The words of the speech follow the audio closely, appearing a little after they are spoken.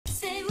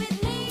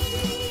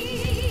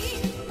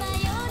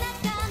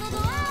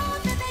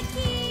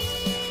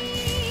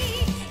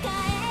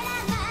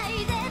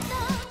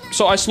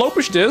So I slow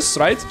push this,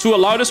 right? To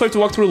allow this wave to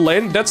walk through the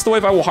lane. That's the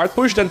wave I will hard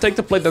push, then take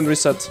the plate, then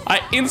reset. I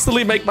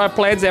instantly make my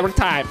plans every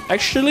time.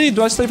 Actually,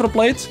 do I stay for the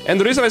plate? And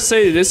the reason I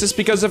say this is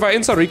because if I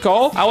instant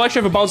recall, I'll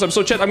actually have a bounce up.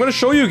 So chat, I'm gonna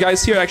show you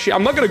guys here, actually.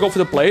 I'm not gonna go for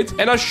the plate,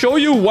 and I'll show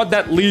you what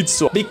that leads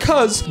to.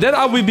 Because then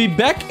I will be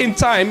back in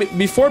time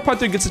before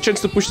Panther gets a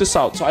chance to push this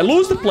out. So I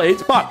lose the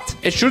plate, but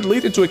it should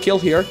lead into a kill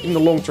here in the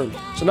long term.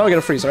 So now I get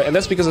a freeze, right? And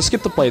that's because I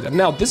skipped the plate. And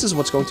now this is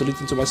what's going to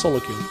lead into my solo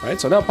kill, right?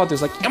 So now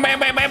Panther's like, I'm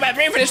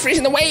ready for this freeze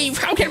in the wave.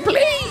 How can I play?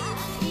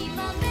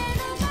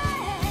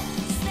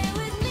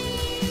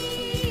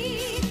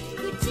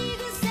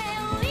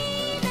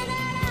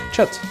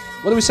 chat,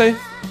 what do we say?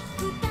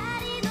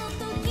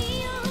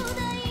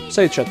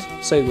 Say it,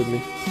 chat. Say it with me.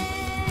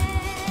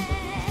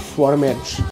 What a match.